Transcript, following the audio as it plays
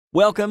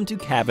Welcome to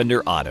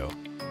Cavender Auto.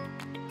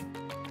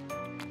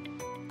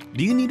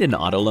 Do you need an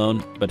auto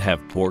loan but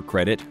have poor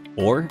credit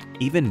or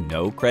even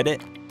no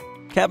credit?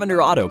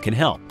 Cavender Auto can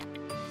help.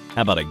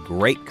 How about a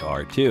great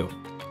car too?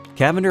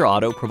 Cavender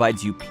Auto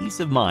provides you peace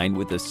of mind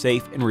with a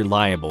safe and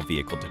reliable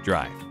vehicle to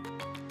drive.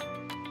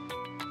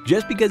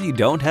 Just because you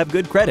don't have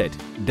good credit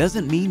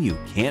doesn't mean you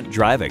can't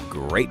drive a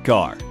great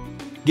car.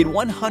 Get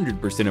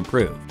 100%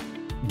 approved.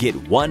 Get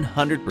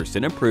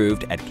 100%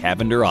 approved at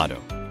Cavender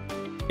Auto.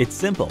 It's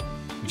simple.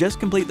 Just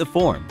complete the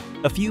form.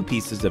 A few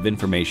pieces of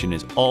information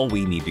is all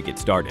we need to get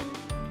started.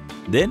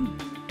 Then,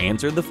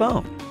 answer the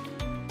phone.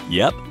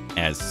 Yep,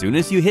 as soon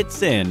as you hit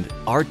send,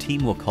 our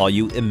team will call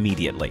you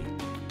immediately.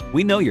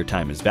 We know your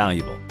time is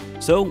valuable,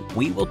 so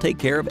we will take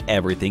care of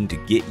everything to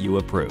get you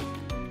approved.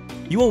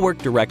 You will work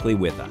directly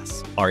with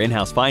us. Our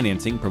in-house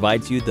financing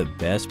provides you the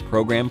best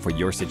program for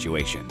your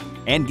situation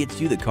and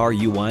gets you the car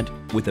you want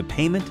with a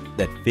payment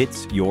that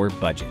fits your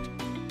budget.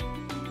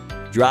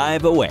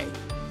 Drive away.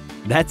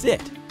 That's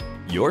it.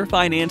 You're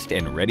financed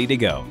and ready to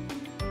go.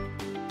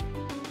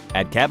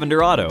 At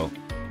Cavender Auto,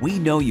 we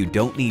know you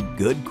don't need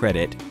good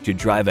credit to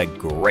drive a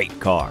great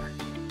car.